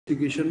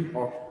investigation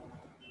of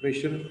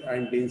pressure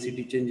and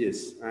density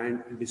changes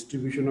and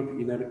distribution of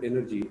inner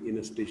energy in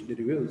a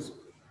stationary waves.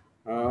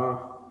 Uh,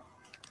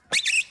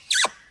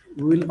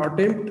 we will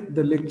attempt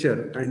the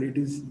lecture, and it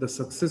is the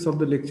success of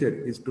the lecture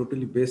is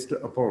totally based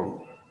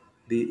upon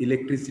the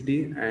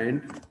electricity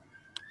and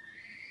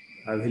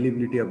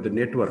availability of the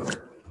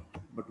network.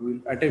 But we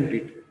will attempt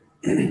it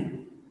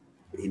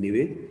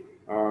anyway.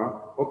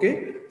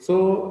 Okay,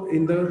 so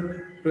in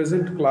the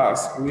present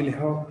class, we will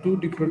have two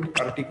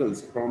different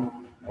articles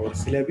from our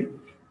syllabi,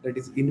 that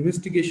is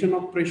investigation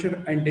of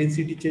pressure and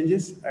density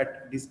changes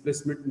at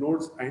displacement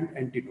nodes and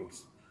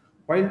antinodes.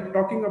 While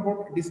talking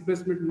about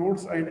displacement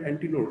nodes and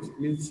antinodes,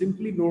 means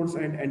simply nodes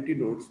and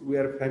antinodes we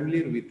are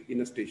familiar with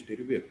in a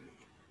stationary wave.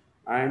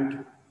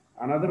 And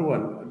another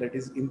one that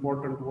is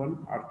important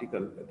one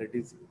article, that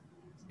is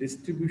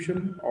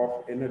distribution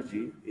of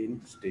energy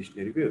in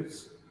stationary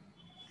waves.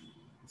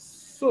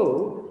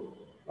 So,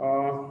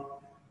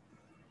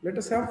 let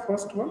us have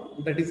first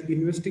one, that is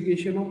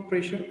investigation of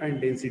pressure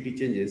and density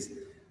changes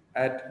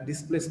at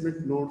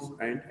displacement nodes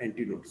and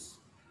antinodes.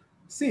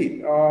 See,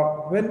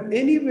 when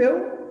any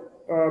wave,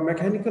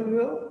 mechanical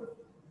wave,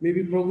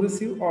 maybe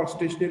progressive or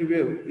stationary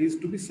wave, is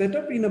to be set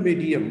up in a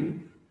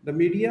medium, the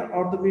media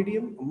or the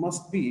medium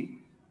must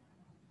be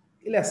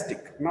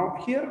elastic. Now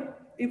here,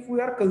 if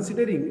we are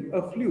considering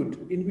a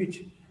fluid in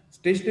which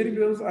stationary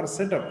waves are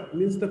set up,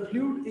 means the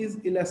fluid is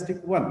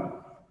elastic one.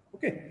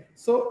 Okay,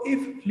 so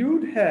if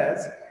fluid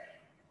has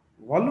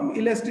volume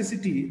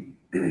elasticity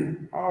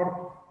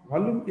or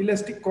volume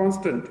elastic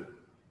constant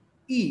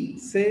E,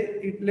 say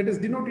it, let us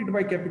denote it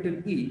by capital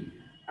E,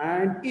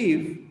 and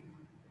if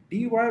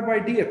dy by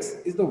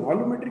dx is the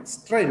volumetric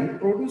strain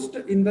produced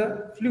in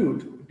the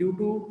fluid due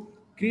to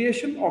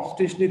creation of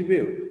stationary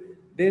wave,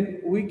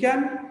 then we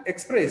can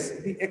express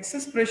the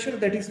excess pressure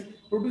that is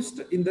produced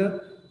in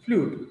the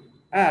fluid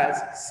as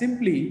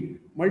simply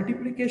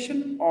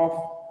multiplication of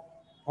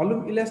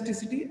volume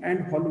elasticity and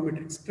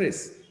volumetric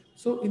stress.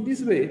 So in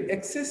this way,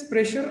 excess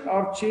pressure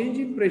or change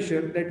in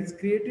pressure that is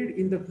created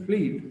in the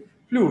fluid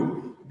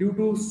due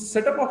to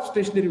setup of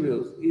stationary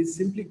waves is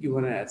simply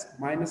given as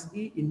minus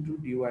E into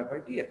dy by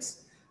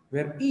dx,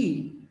 where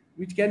E,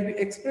 which can be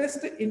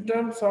expressed in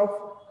terms of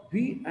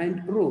V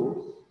and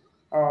rho,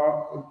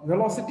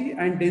 velocity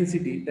and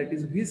density, that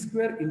is V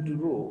square into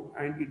rho,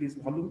 and it is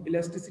volume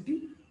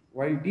elasticity,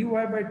 while dy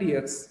by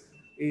dx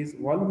is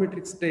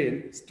volumetric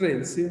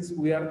strain since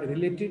we are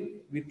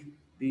related with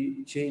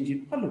the change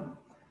in volume.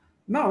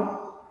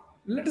 Now,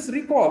 let us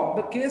recall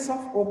the case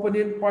of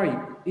open-end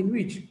pipe in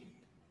which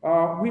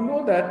we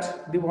know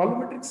that the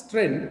volumetric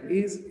strain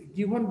is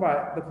given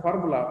by the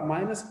formula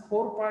minus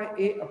 4 pi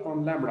a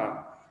upon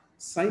lambda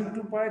sine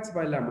 2 pi x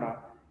by lambda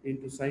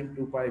into sine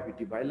 2 pi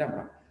vt by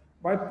lambda.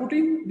 By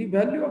putting the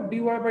value of dy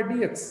by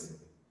dx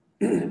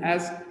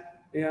as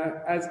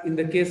in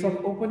the case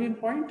of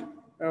open-end pipe,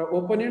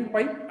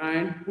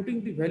 and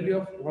putting the value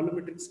of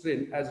volumetric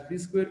strain as v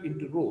square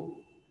into rho,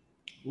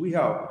 we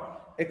have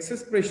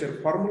excess pressure,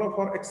 formula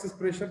for excess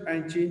pressure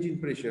and change in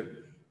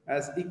pressure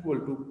as equal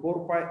to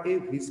 4 pi a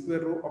v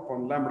square rho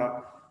upon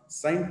lambda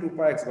sine 2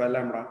 pi x by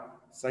lambda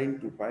sine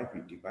 2 pi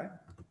vt by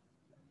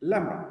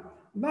lambda.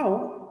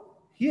 Now,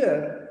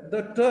 here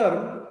the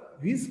term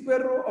v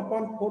square rho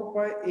upon 4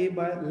 pi a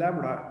by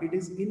lambda, it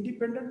is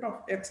independent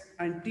of x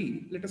and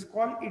t. Let us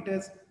call it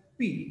as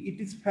p. It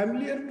is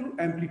familiar to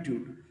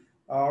amplitude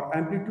or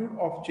amplitude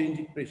of change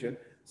in pressure.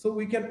 So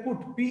we can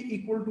put p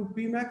equal to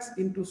p max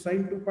into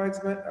sine 2 pi x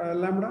by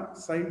lambda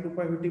sine 2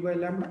 pi vt by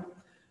lambda,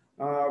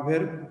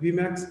 where p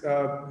max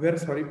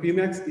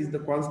is the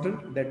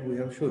constant that we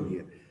have shown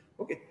here.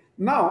 Okay.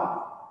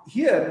 Now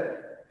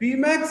here p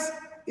max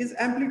is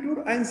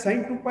amplitude and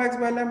sine 2 pi x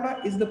by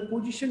lambda is the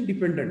position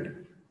dependent.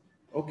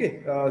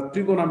 Okay,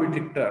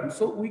 trigonometric term.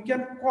 So we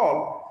can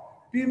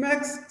call p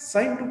max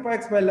sine 2 pi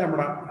x by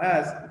lambda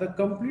as the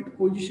complete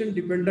position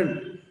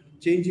dependent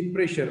change in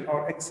pressure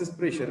or excess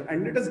pressure,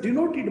 and let us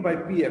denote it by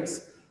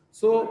px.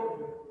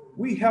 So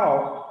we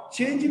have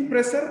change in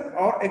pressure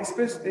or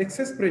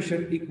excess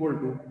pressure equal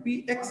to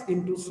px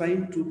into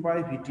sine 2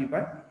 pi vt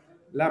by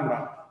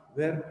lambda,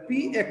 where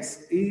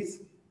px is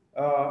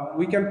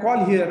we can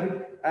call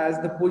here as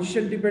the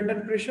position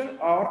dependent pressure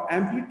or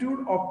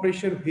amplitude of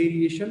pressure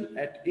variation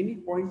at any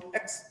point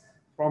x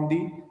from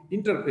the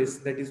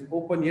interface, that is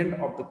open end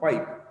of the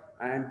pipe,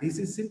 and this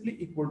is simply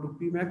equal to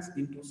p max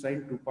into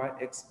sine 2 pi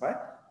x by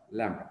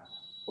lambda.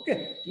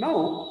 Okay,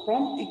 now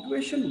from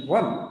equation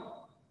 1,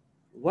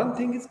 one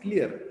thing is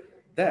clear,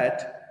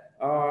 that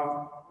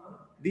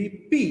the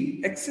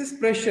P excess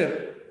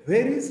pressure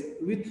varies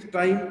with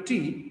time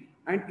t,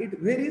 and it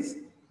varies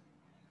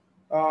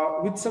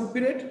with some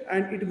period,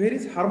 and it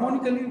varies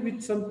harmonically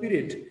with some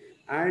period.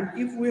 And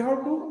if we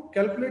have to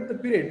calculate the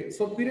period,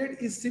 so period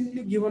is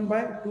simply given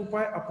by 2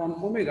 pi upon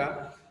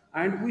omega,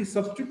 and we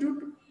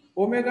substitute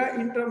omega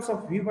in terms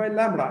of v by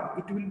lambda,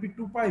 it will be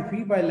 2 pi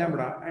v by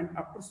lambda, and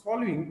after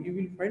solving you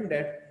will find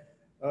that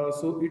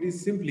so it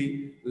is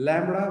simply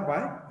lambda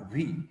by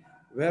v,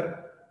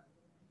 where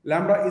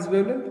Lambda is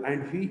wavelength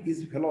and v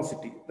is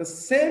velocity, the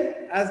same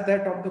as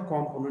that of the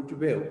component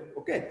wave.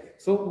 Okay,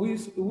 so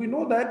we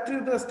know that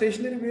the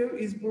stationary wave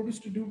is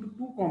produced due to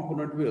two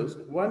component waves.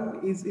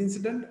 One is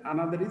incident,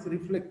 another is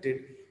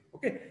reflected.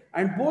 Okay,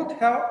 and both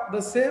have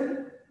the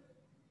same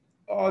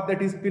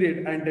that is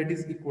period, and that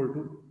is equal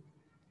to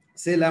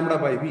say lambda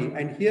by v.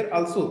 And here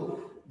also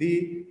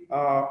the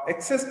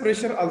excess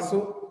pressure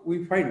also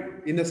we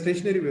find in the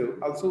stationary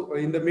wave, also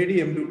in the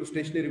medium due to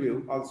stationary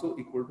wave, also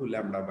equal to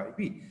lambda by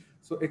v.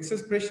 So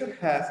excess pressure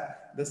has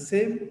the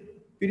same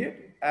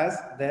period as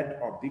that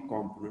of the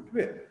component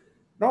wave.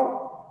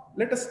 Now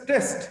let us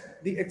test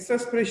the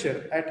excess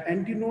pressure at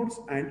antinodes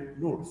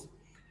and nodes.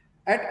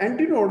 At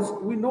antinodes,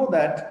 we know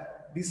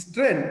that the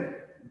strain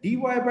dy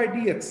by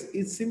dx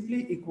is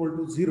simply equal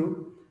to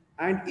 0.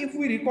 And if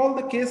we recall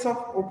the case of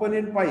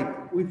open-end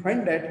pipe, we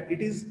find that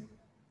it is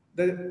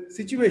the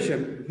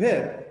situation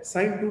where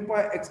sine 2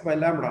 pi x by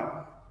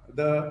lambda,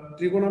 the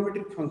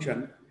trigonometric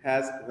function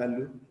has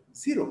value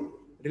 0.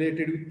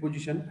 Related with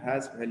position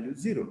has value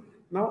 0.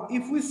 Now,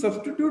 if we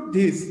substitute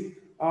this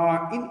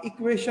in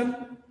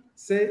equation,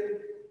 say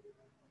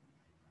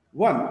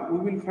 1,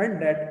 we will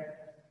find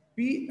that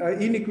P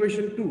in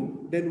equation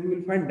 2, then we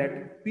will find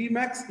that P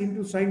max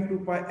into sine 2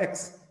 pi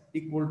x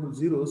equal to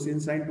 0,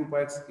 since sine 2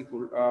 pi x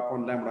equal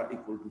upon lambda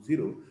equal to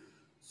 0.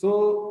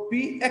 So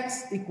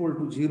Px equal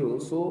to 0.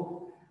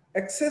 So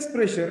excess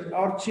pressure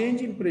or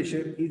change in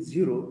pressure is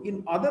 0.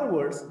 In other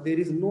words, there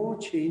is no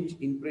change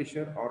in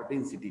pressure or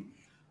density.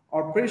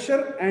 Or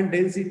pressure and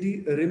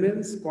density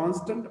remains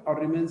constant or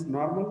remains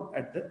normal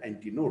at the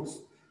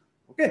antinodes.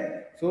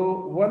 Okay,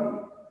 so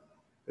one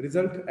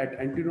result at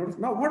antinodes.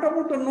 Now, what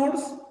about the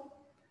nodes?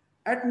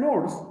 At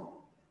nodes,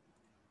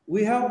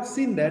 we have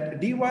seen that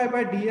dy by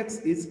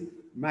dx is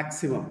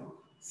maximum.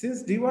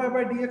 Since dy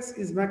by dx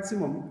is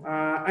maximum,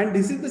 and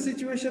this is the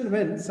situation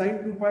when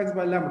sine 2 pi x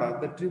by lambda,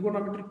 the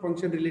trigonometric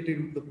function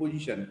related with the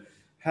position,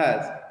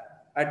 has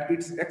at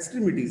its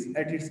extremities,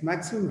 at its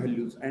maximum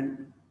values,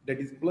 and that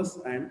is plus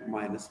and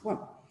minus 1.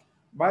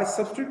 By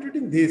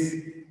substituting this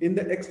in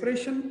the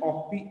expression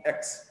of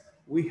px,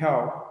 we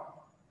have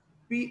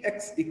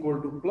Px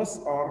equal to plus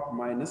or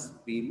minus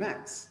P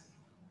max.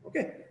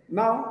 Okay.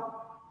 Now,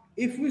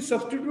 if we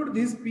substitute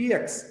this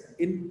Px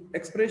in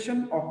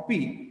expression of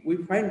P, we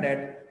find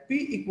that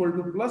P equal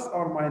to plus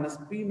or minus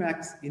P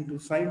max into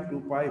sine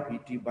 2 pi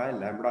Vt by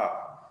lambda.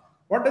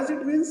 What does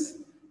it mean?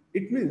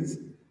 It means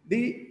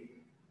the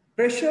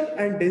pressure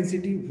and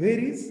density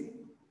varies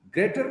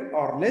greater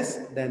or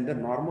less than the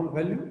normal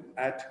value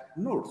at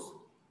nodes.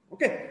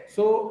 Okay,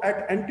 so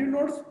at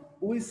antinodes,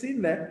 we see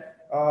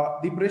that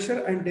the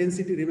pressure and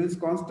density remains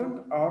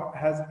constant or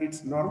has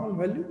its normal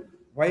value,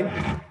 while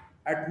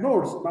at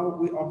nodes, now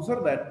we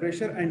observe that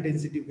pressure and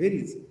density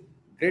varies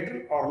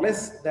greater or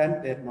less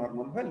than their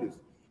normal values.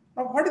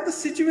 Now, what is the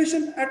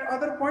situation at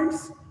other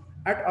points?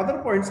 At other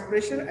points,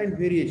 pressure and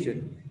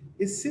variation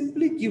is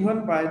simply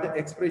given by the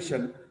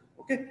expression,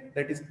 okay,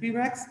 that is P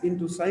max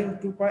into sine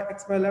 2 pi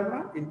x by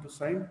lambda into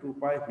sine 2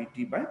 pi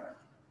Vt by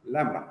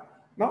lambda.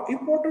 Now,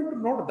 important to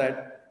note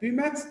that P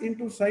max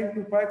into sine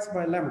 2 pi x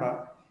by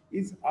lambda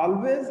is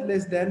always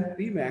less than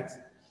P max.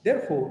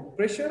 Therefore,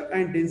 pressure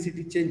and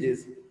density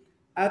changes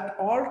at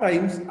all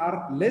times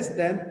are less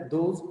than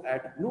those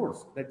at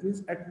nodes. That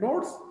means at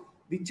nodes,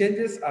 the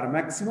changes are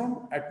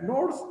maximum. At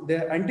nodes,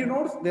 the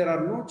antinodes, there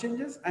are no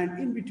changes, and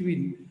in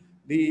between,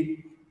 the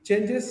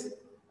changes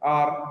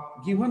are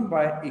given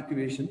by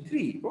equation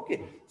 3.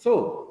 Okay,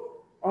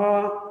 so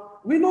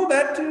we know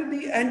that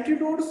the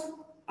antinodes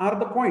are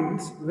the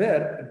points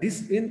where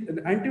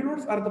the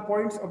antinodes are the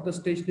points of the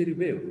stationary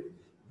wave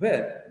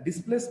where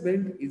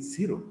displacement is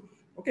 0.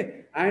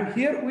 Okay, and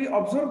here we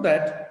observe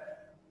that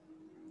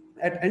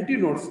at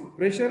antinodes,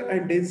 pressure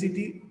and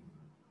density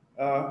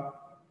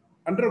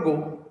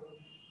undergo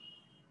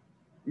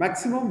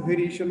maximum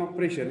variation of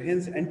pressure.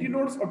 Hence,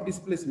 antinodes of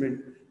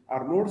displacement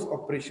are nodes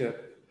of pressure.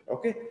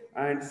 Okay,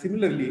 and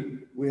similarly,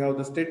 we have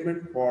the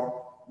statement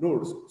for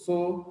nodes.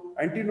 So,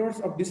 antinodes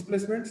of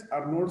displacements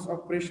are nodes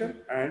of pressure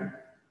and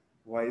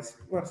vice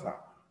versa.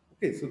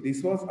 Okay, so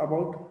this was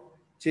about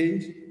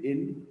change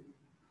in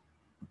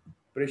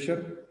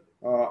pressure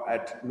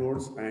at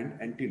nodes and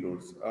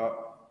antinodes.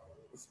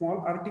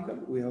 Small article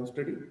we have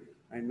studied,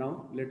 and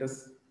now let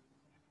us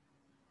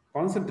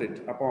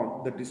concentrate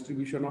upon the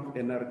distribution of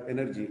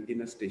energy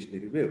in a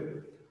stationary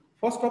wave.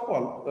 First of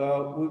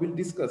all, we will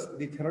discuss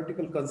the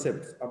theoretical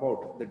concepts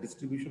about the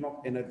distribution of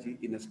energy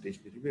in a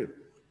stationary wave.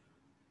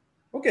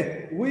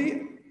 Okay,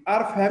 we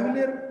are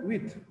familiar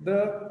with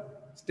the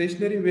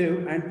stationary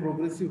wave and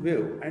progressive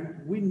wave,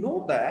 and we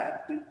know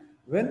that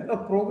when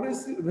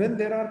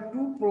there are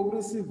two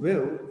progressive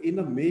wave in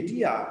a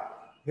media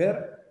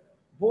where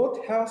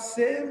both have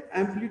same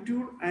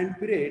amplitude and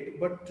period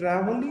but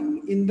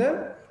traveling in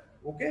the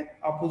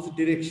opposite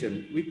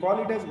direction, we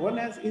call it as one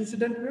as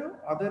incident wave,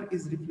 other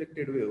is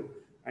reflected wave,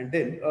 and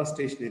then a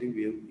stationary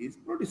wave is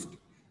produced.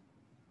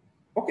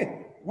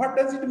 Okay, what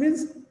does it mean?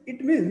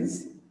 It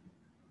means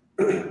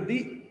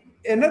the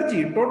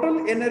energy,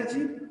 total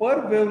energy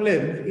per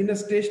wavelength in a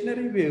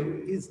stationary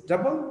wave is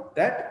double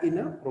that in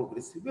a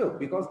progressive wave,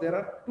 because there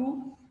are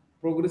two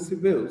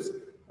progressive waves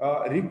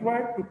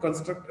required to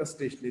construct a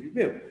stationary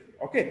wave.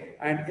 Okay,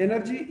 and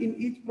energy in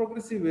each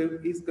progressive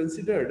wave is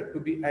considered to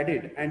be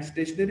added, and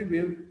stationary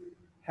wave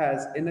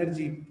has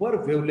energy per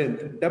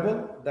wavelength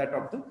double that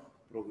of the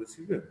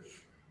progressive wave.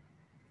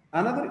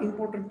 Another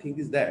important thing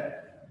is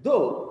that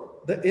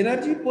though the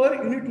energy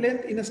per unit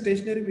length in a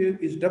stationary wave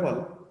is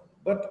double,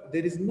 but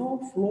there is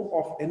no flow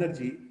of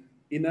energy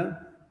in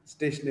a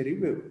stationary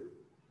wave.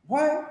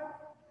 Why?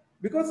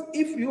 Because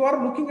if you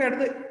are looking at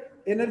the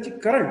energy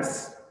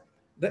currents,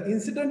 the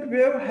incident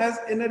wave has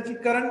energy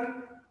current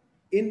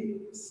in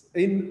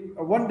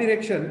one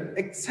direction,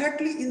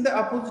 exactly in the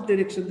opposite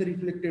direction the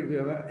reflected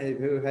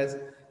wave has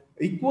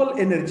equal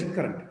energy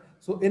current.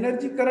 So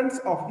energy currents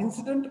of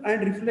incident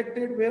and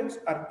reflected waves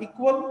are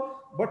equal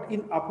but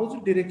in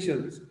opposite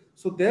directions.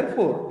 So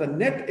therefore the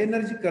net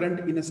energy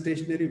current in a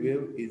stationary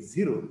wave is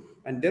zero,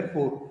 and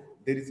therefore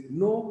there is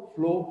no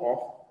flow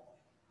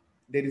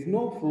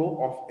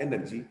of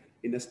energy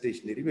in a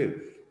stationary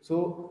wave.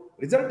 So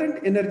resultant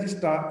energy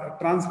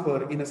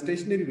transfer in a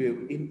stationary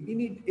wave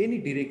in any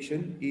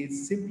direction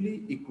is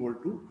simply equal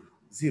to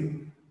zero.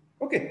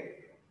 Okay.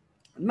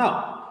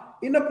 Now,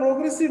 in a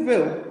progressive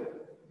wave,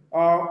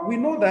 we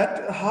know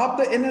that half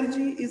the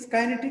energy is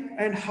kinetic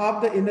and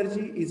half the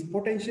energy is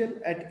potential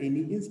at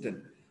any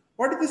instant.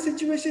 What is the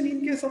situation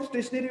in case of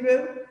stationary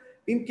wave?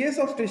 In case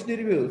of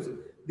stationary waves,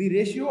 the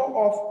ratio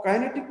of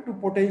kinetic to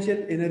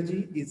potential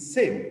energy is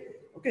same.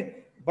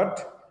 Okay,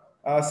 but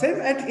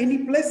same at any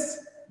place,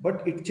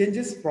 but it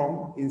changes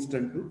from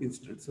instant to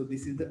instant. So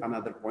this is the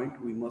another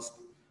point we must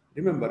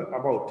remember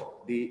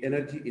about the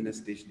energy in a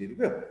stationary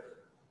wave.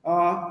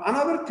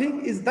 Another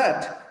thing is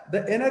that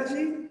the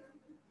energy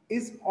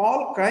is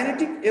all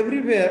kinetic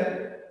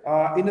everywhere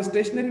in a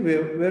stationary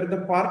wave, where the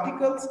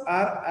particles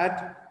are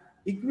at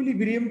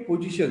equilibrium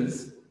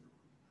positions,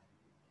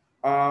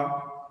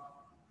 uh,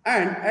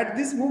 and at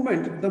this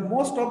moment the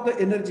most of the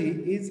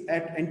energy is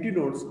at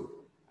antinodes,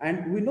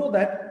 and we know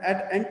that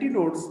at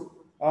antinodes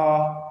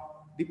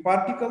the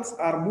particles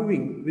are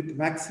moving with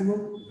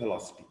maximum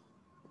velocity.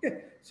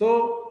 Okay,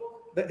 so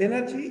the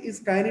energy is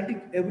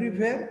kinetic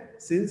everywhere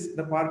since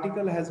the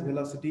particle has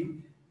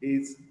velocity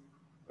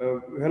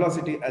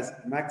as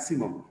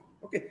maximum.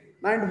 Okay,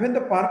 and when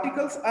the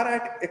particles are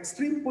at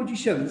extreme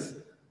positions,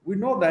 we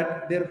know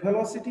that their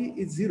velocity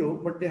is zero,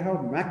 but they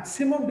have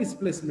maximum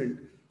displacement.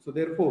 So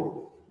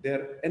therefore,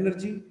 their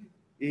energy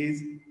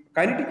is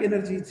kinetic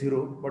energy is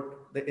zero, but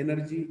the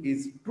energy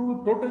is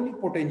totally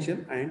potential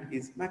and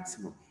is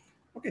maximum.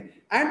 Okay,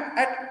 and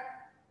at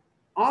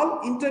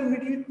all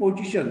intermediate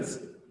positions,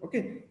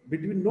 okay,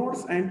 between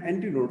nodes and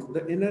antinodes,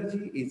 the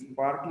energy is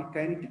partly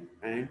kinetic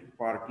and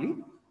partly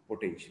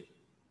potential.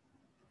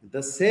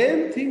 The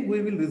same thing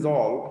we will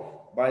resolve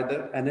by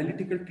the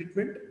analytical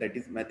treatment, that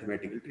is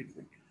mathematical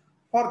treatment.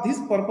 For this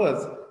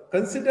purpose,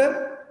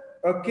 consider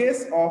a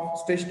case of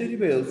stationary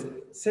waves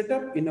set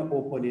up in an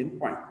open end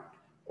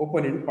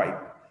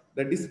pipe.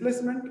 The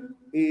displacement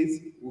is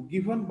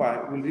given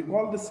by, we'll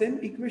recall the same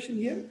equation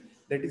here,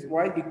 that is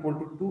y equal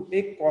to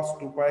 2a cos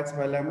 2 pi x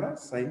by lambda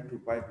sine 2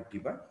 pi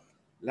dt by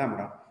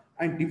lambda.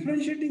 And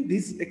differentiating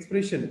this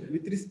expression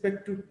with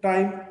respect to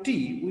time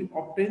t, we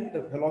obtain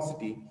the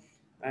velocity,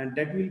 and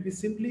that will be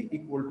simply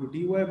equal to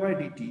dy by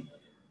dt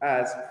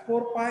as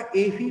 4 pi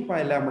av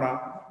pi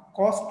lambda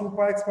cos 2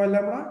 pi x by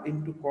lambda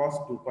into cos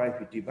 2 pi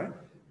vt by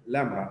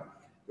lambda,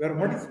 where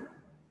what is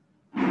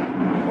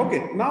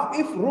okay. Now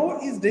if rho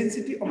is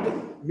density of the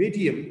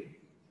medium,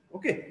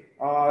 okay,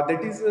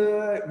 that is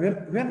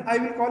when I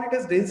will call it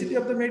as density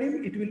of the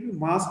medium, it will be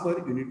mass per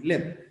unit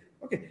length.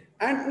 Okay,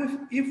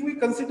 and if we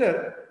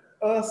consider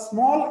a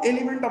small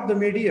element of the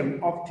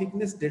medium of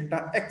thickness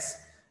delta x,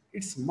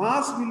 its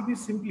mass will be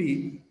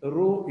simply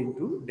rho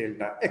into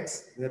delta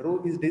x, where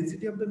rho is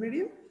density of the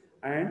medium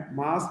and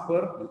mass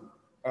per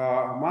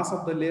mass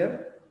of the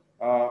layer,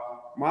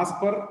 mass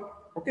per,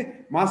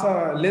 okay, mass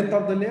length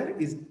of the layer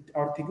is,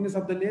 or thickness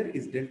of the layer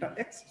is delta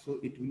x, so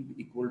it will be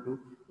equal to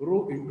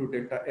rho into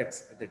delta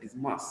x, that is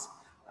mass.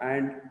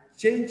 And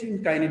change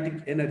in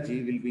kinetic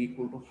energy will be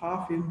equal to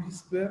half mv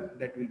square,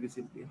 that will be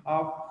simply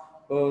half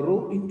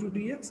rho into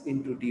dx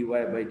into dy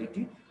by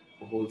dt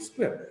whole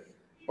square.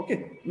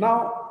 Okay,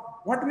 now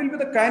what will be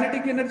the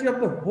kinetic energy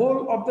of the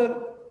whole of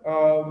the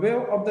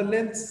wave of the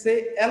length,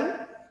 say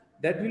L?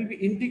 That will be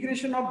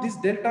integration of this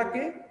delta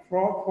k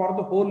for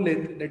the whole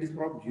length, that is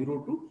from 0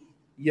 to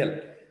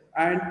L.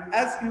 And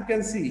as you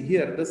can see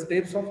here, the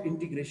steps of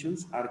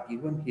integrations are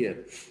given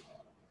here.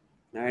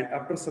 And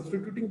after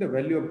substituting the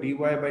value of dy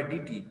by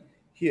dt,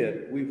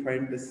 here we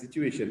find the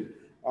situation.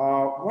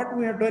 What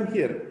we have done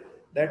here,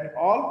 that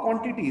all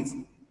quantities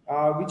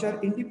which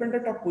are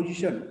independent of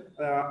position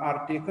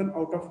are taken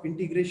out of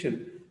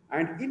integration.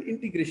 And in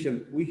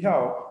integration, we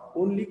have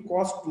only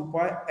cos 2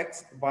 pi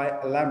x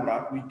by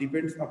lambda, which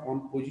depends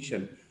upon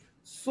position.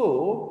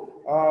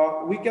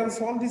 So we can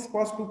solve this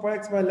cos 2 pi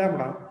x by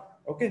lambda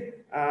Okay,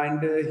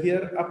 and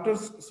here after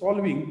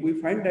solving, we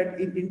find that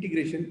in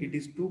integration it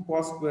is 2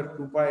 cos square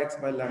 2 pi x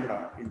by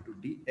lambda into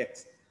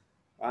dx.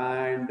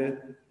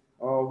 And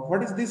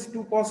what is this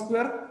 2 cos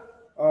square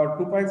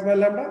 2 pi x by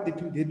lambda?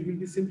 It will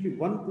be simply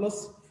 1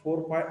 plus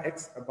 4 pi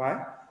x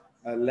by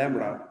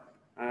lambda.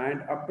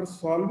 And after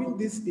solving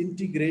this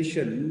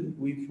integration,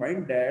 we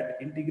find that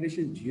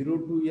integration 0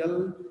 to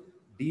L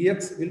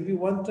dx will be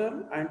one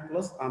term and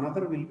plus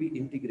another will be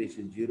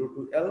integration 0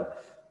 to L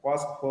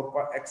cos 4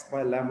 pi x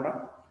by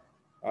lambda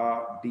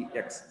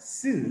dx.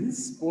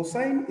 Since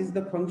cosine is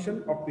the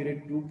function of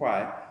period 2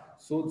 pi,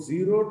 so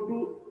 0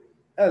 to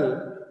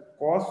L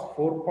cos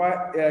 4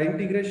 pi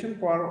integration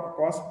for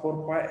cos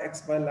 4 pi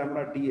x by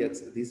lambda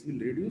dx, this will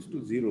reduce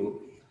to 0,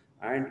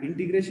 and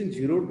integration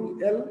 0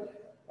 to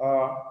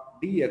L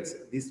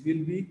dx, this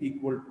will be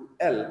equal to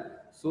L.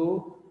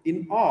 So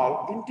in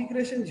all,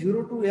 integration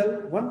 0 to L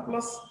 1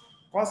 plus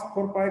cos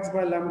 4 pi x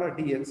by lambda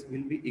dx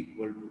will be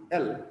equal to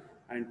L,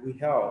 and we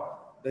have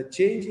the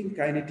change in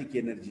kinetic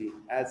energy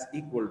as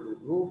equal to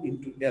rho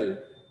into L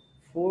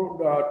for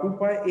 2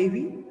 pi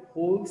AV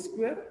whole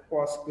square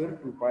cos square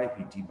 2 pi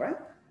Vt by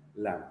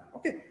lambda.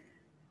 Okay.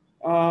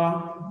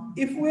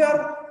 If we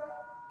are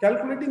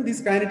calculating this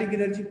kinetic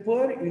energy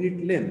per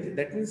unit length,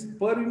 that means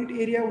per unit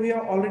area we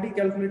have already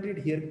calculated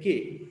here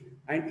K.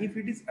 And if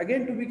it is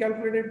again to be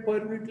calculated per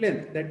unit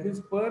length, that means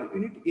per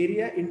unit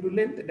area into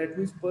length, that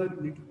means per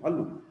unit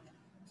volume.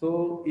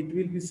 So it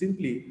will be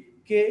simply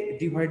K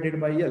divided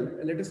by L.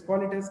 Let us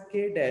call it as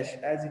K dash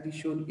as it is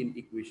shown in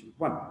equation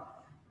 1.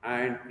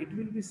 And it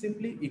will be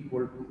simply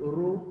equal to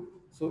rho.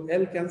 So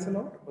L cancel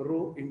out,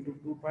 rho into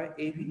 2 pi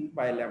AV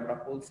by lambda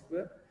whole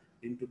square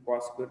into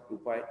cos square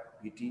 2 pi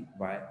Vt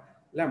by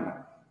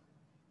lambda.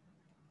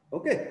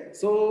 Okay,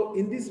 so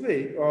in this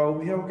way,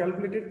 we have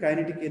calculated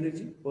kinetic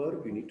energy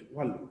per unit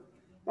volume.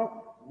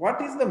 Now,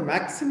 what is the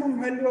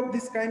maximum value of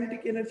this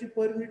kinetic energy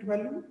per unit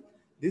volume?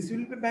 This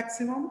will be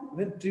maximum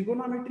when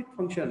trigonometric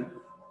function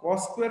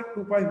cos square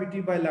 2 pi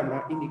Vt by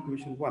lambda in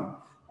equation 1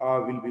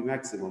 will be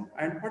maximum.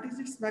 And what is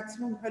its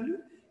maximum value?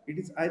 It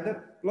is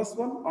either plus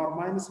 1 or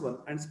minus 1,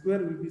 and square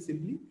will be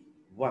simply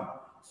 1.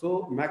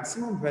 So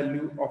maximum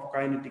value of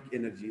kinetic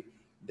energy,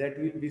 that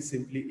will be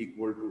simply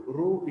equal to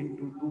rho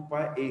into 2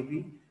 pi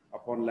AV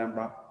upon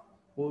lambda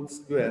whole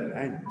square,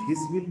 and this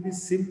will be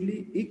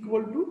simply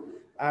equal to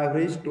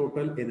average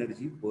total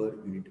energy per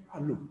unit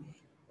volume.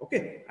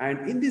 Okay,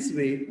 and in this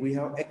way we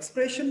have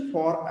expression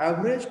for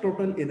average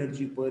total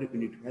energy per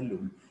unit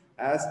volume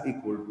as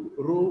equal to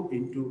rho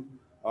into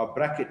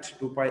bracket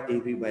 2 pi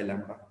AV by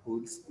lambda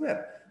whole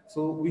square.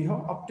 So we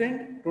have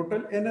obtained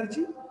total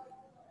energy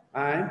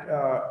and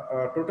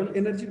total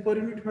energy per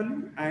unit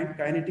volume and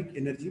kinetic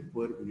energy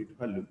per unit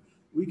volume.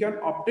 We can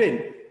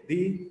obtain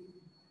the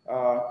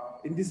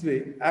in this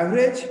way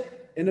average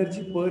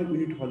energy per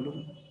unit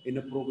volume in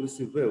a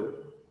progressive wave.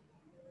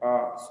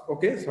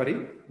 Okay,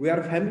 sorry, we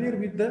are familiar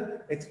with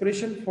the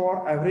expression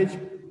for average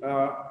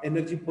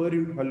energy per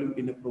unit volume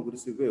in a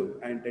progressive wave,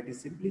 and that is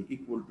simply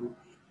equal to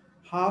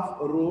half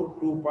rho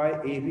 2 pi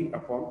AV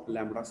upon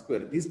lambda square.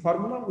 This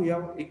formula we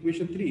have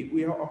equation 3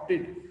 we have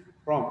obtained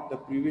from the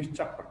previous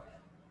chapter.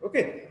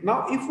 Okay,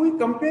 now if we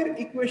compare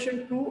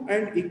equation 2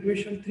 and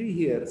equation 3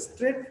 here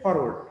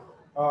straightforward,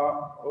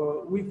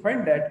 we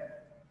find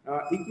that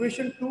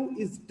equation 2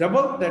 is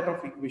double that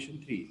of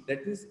equation 3.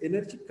 That is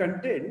energy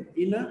contained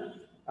in a,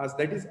 as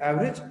that is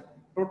average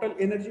total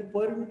energy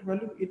per unit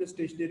volume in a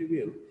stationary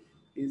wave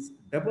is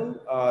double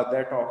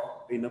that of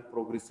in a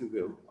progressive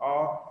wave,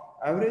 or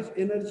average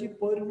energy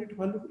per unit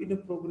volume in a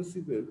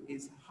progressive wave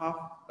is half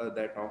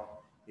that of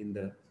in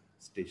the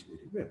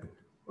stationary wave.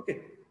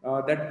 Okay,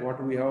 that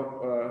what we have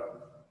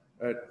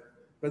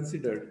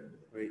considered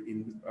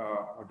in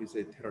what is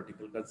a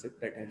theoretical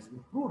concept that has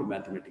been proved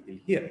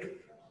mathematically here.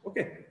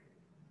 Okay,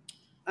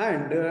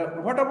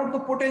 and what about the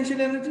potential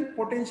energy?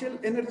 Potential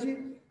energy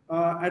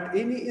at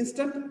any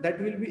instant,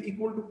 that will be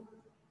equal to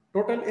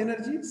total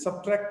energy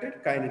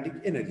subtracted kinetic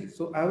energy.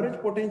 So average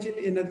potential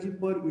energy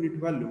per unit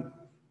volume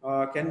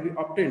can be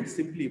obtained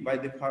simply by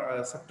the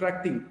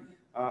subtracting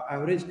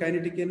average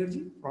kinetic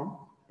energy from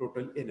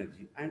total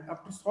energy. And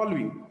after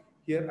solving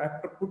here,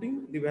 after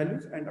putting the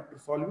values and after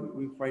solving,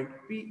 we find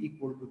P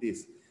equal to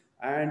this.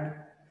 And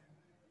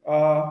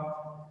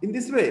in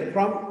this way,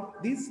 from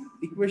this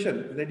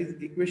equation, that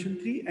is equation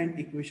 3 and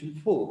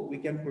equation 4, we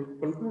can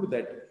conclude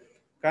that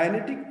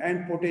kinetic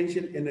and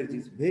potential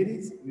energies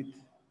varies with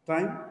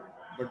time,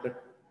 but the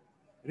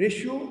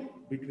ratio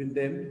between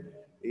them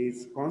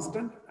is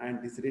constant,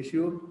 and this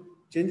ratio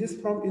changes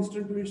from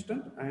instant to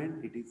instant,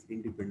 and it is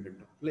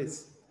independent of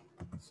place.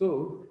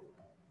 So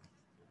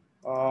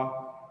uh,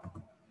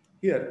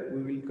 here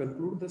we will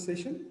conclude the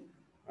session.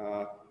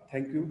 Uh,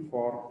 Thank you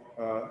for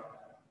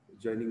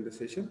joining the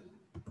session.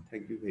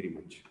 Thank you very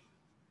much.